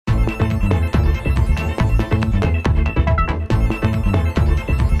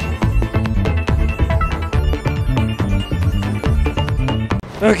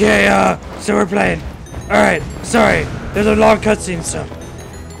Okay, so we're playing. Alright, sorry. There's a long cutscene, so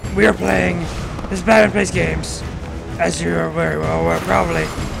we are playing this Batman Plays Games, as you're very well aware, probably.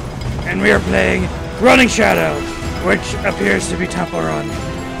 And we are playing Running Shadow, which appears to be Temple Run.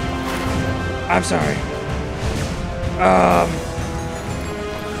 I'm sorry.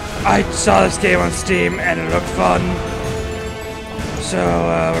 I saw this game on Steam and it looked fun. So,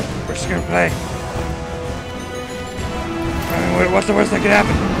 we're just gonna play. I mean, what's the worst that could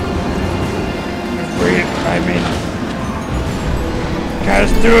happen? I mean, kind of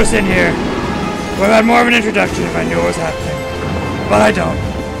threw us in here. Would have had more of an introduction if I knew what was happening. But I don't.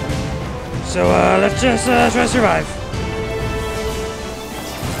 So, let's just try to survive.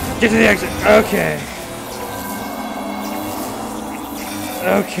 Get to the exit. Okay.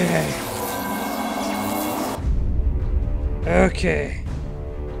 Okay. Okay.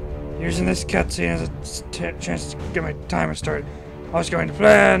 Using this cutscene as a chance to get my timer started. I was going to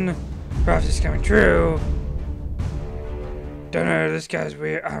plan. Prophecy's coming true. Don't know, this guy's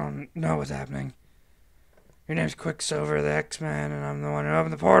weird. I don't know what's happening. Your name's Quicksilver, the X-Man, and I'm the one who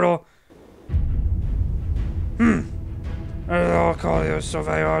opened the portal. I'll call you so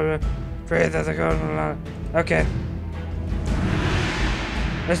valuable. Afraid that the code. Okay.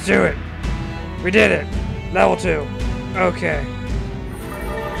 Let's do it. We did it. Level 2. Okay.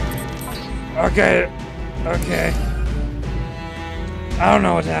 Okay. Okay. I don't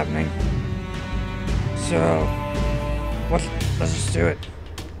know what's happening. So, let's just do it.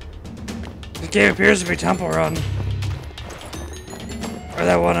 This game appears to be Temple Run. Or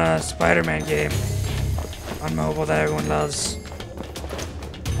that one Spider-Man game on mobile that everyone loves.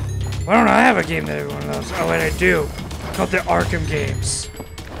 Why don't I have a game that everyone loves? Oh wait, I do. It's called the Arkham games.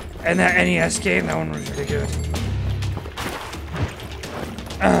 And that NES game, that one was really good.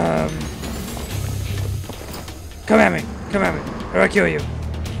 Come at me. Come at me. Or I kill you.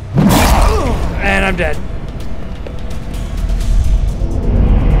 And I'm dead.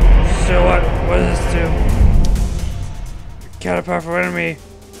 So what does this do? Catapult for enemy.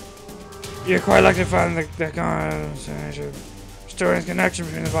 You're quite lucky to find the restoring connection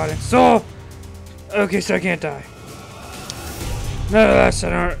between the body and soul. Okay, so I can't die. Nonetheless, I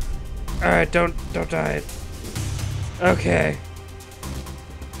don't. Alright, don't die. Okay.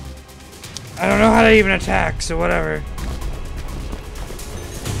 I don't know how to even attack, so whatever.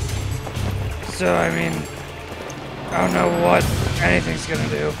 So, I mean, I don't know what anything's gonna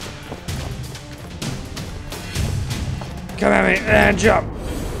do. Come at me and jump.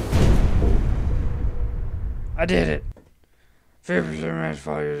 I did it. Favorite match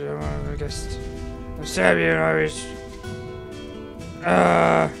followers, I guess. I'll stab you and always.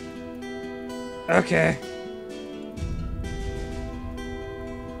 Okay.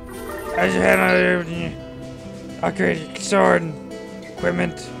 As your hand on everything, I'll create your sword and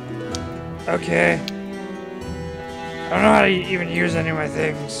equipment. Okay. I don't know how to even use any of my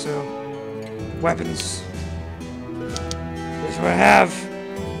things, so. Weapons. This is what I have.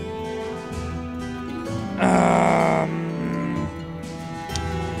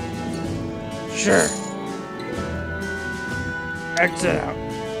 Sure. Exit out.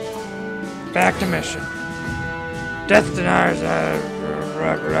 Back to mission. Death deniers.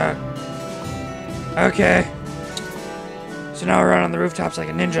 Okay. So now we're running on the rooftops like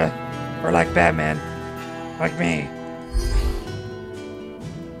a ninja. Or like Batman. Like me.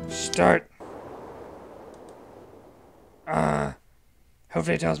 Start.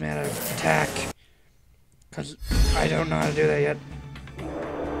 Hopefully it tells me how to attack. Because I don't know how to do that yet.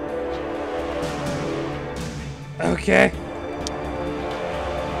 Okay.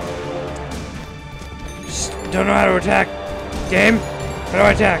 Just don't know how to attack. Game? How do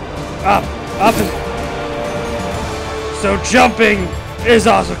I attack? Up. Up is... So jumping is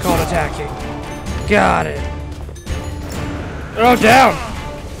also called attacking. Got it. Oh, down.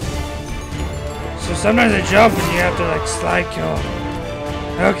 So sometimes I jump and you have to like slide kill.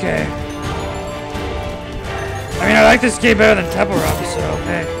 Okay. I mean, I like this game better than Temple Run, so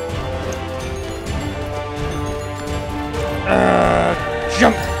hey.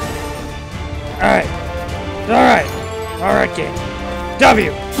 Jump. Alright. Alright. Alright, game.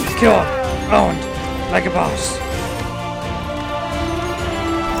 W. Kill him. Owned. Like a boss.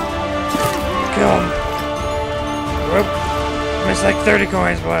 Kill him. Whoop. Missed like 30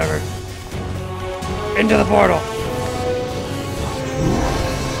 coins, whatever. Into the portal.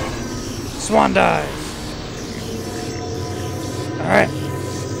 Swan dive. Alright.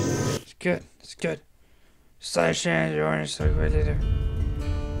 It's good. It's good. Side chance, your orange so great later.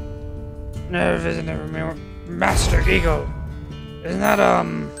 Never visit, never remember. Master Ego. Isn't that,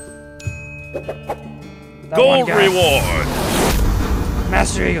 that Gold reward!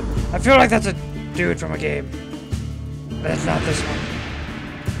 Master Eagle. I feel like that's a dude from a game. But it's not this one.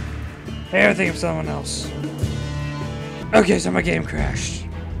 Hey, I think of someone else. Okay, so my game crashed.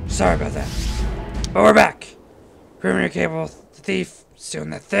 Sorry about that. But we're back. Criminal Cable, the thief, stealing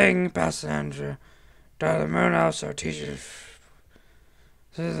that thing, passenger, daughter of the moon house, our teacher.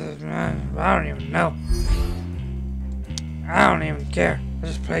 I don't even know. I don't even care. I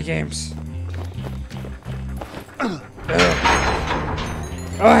just play games.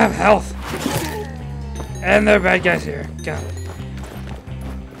 Oh, I have health. And there are bad guys here. Got it.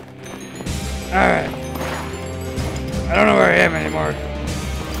 Alright. I don't know where I am anymore.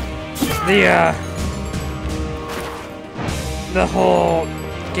 The whole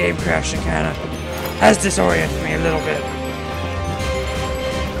game crashing kind of has disoriented me a little bit.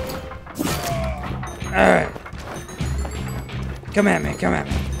 Alright. Come at me, come at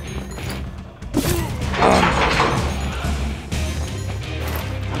me.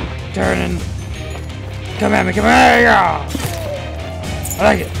 Turning. Come at me, come at me! I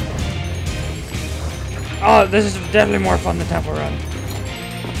like it. Oh, this is definitely more fun than Temple Run.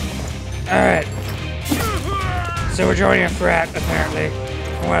 Alright. So we're joining a frat, apparently,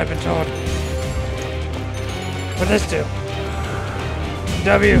 from what I've been told. What'd this do?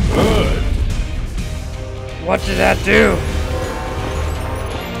 W. Good. What did that do?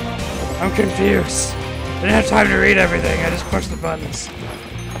 I'm confused. Didn't have time to read everything, I just pushed the buttons.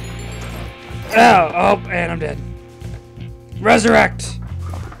 Oh, and I'm dead. Resurrect!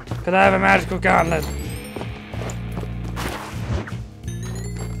 Because I have a magical gauntlet.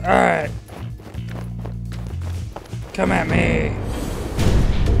 Alright. Come at me.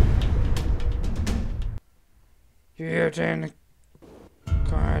 You irritating the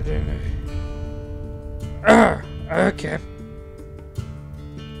car, didn't it? Okay.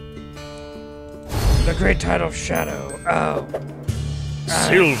 The great title of Shadow. Oh.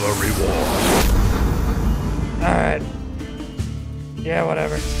 Silver reward. Alright. Yeah,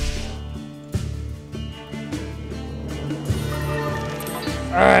 whatever.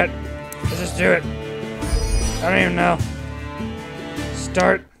 Alright. Let's just do it. I don't even know.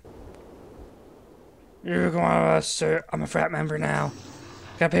 Start. You're going to sir. I'm a frat member now.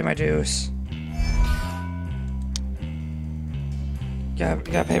 Gotta pay my dues.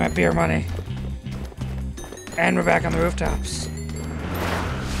 Gotta pay my beer money. And we're back on the rooftops.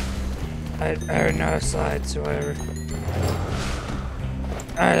 I already know how to slide, so whatever.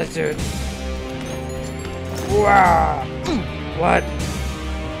 Alright, let's do it. Wow! What?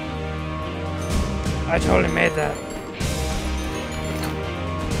 I totally made that.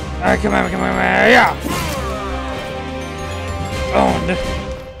 Alright, come on, yeah! Owned.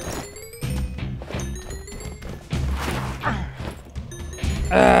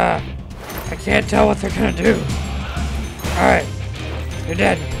 I can't tell what they're gonna do. Alright. You're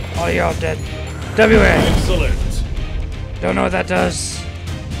dead. All y'all dead. WA! Excellent. Don't know what that does.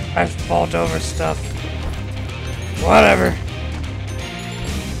 I fault over stuff. Whatever.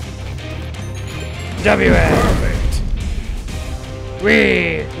 WA! Perfect.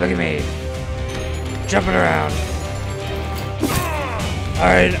 Wee! Look at me. Jumping around.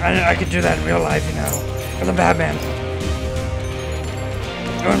 Alright, I could do that in real life, you know. Because I'm Batman.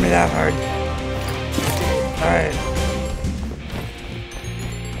 It wouldn't be that hard. Alright.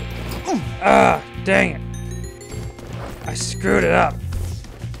 Dang it. I screwed it up.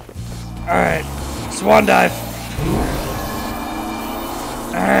 Alright. Swan dive.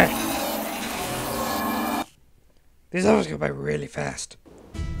 Alright. These levels go by really fast.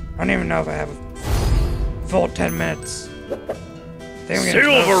 I don't even know if I have a full 10 minutes.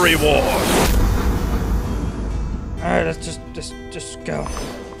 Silver reward. Alright, let's just go.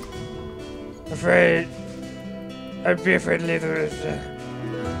 Afraid. I'd be afraid to leave the.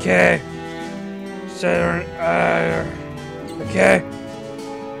 Okay. So, okay.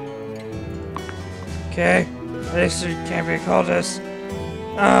 Okay. At least you can't be called this.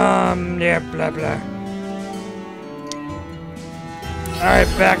 Yeah, blah blah. Alright,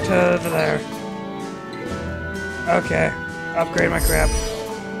 back to there. Okay. Upgrade my crap.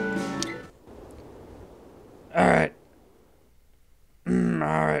 Alright.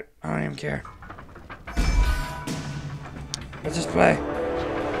 Alright. I don't even care. Let's just play.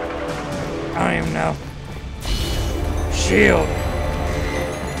 I don't even know. Shield.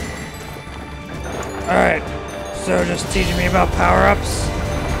 Alright. So just teaching me about power-ups.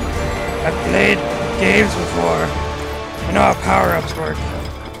 I've played games before. I know how power-ups work.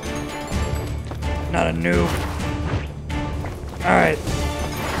 Not a noob. Alright.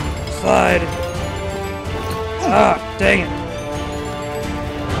 Slide. Ah, dang it.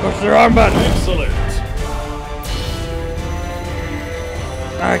 Push the wrong button. Excellent.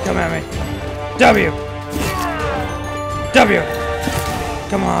 Alright, come at me. W! W!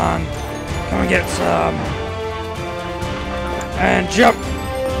 Come on. Come and get some. And jump!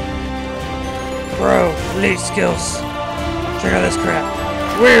 Bro, elite skills. Check out this crap.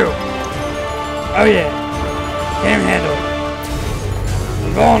 Woo! Oh yeah. Can't handle it.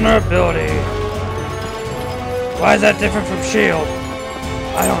 Vulnerability. Why is that different from shield?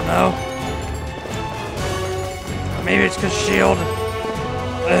 I don't know. Maybe it's because shield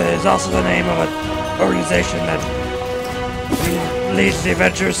is also the name of an organization that leads the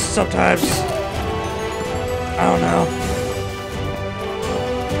adventures sometimes. I don't know.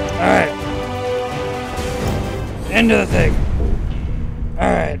 Alright. End of the thing.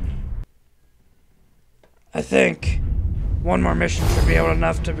 Alright. I think one more mission should be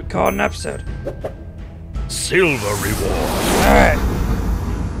enough to be called an episode. Silver reward. Alright.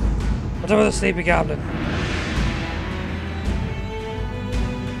 What's up with the sleepy goblin?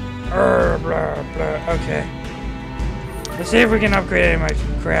 Blah, blah. Okay. Let's see if we can upgrade any of my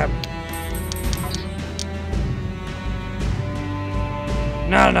crap.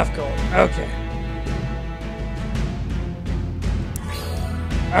 Not enough gold. Okay.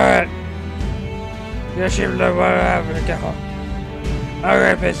 Alright. Yeah, she what happened to go.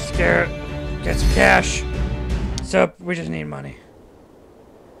 Alright, pay some carrot. Get some cash. So we just need money.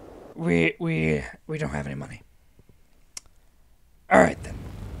 We don't have any money. Alright then.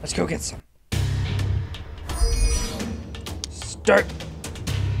 Let's go get some. Start.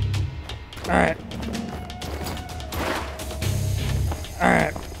 Alright.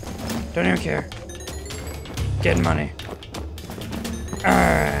 Alright. Don't even care. Getting money.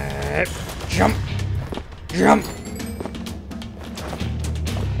 Alright. Jump. Jump.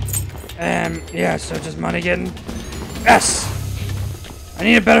 And yeah, so just money getting. Yes! I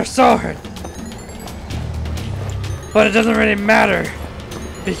need a better sword. But it doesn't really matter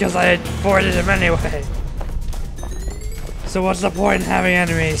because I avoided him anyway. So what's the point in having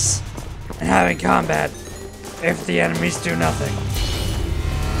enemies and having combat if the enemies do nothing?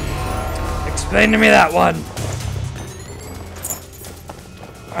 Explain to me that one.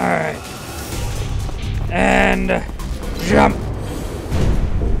 Alright. And jump.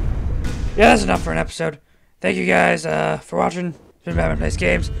 Yeah, that's enough for an episode. Thank you guys for watching. It's been Batman Plays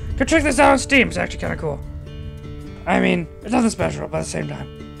Games. Go check this out on Steam. It's actually kind of cool. I mean, it's nothing special, but at the same time.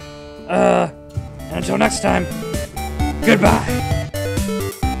 And until next time, goodbye.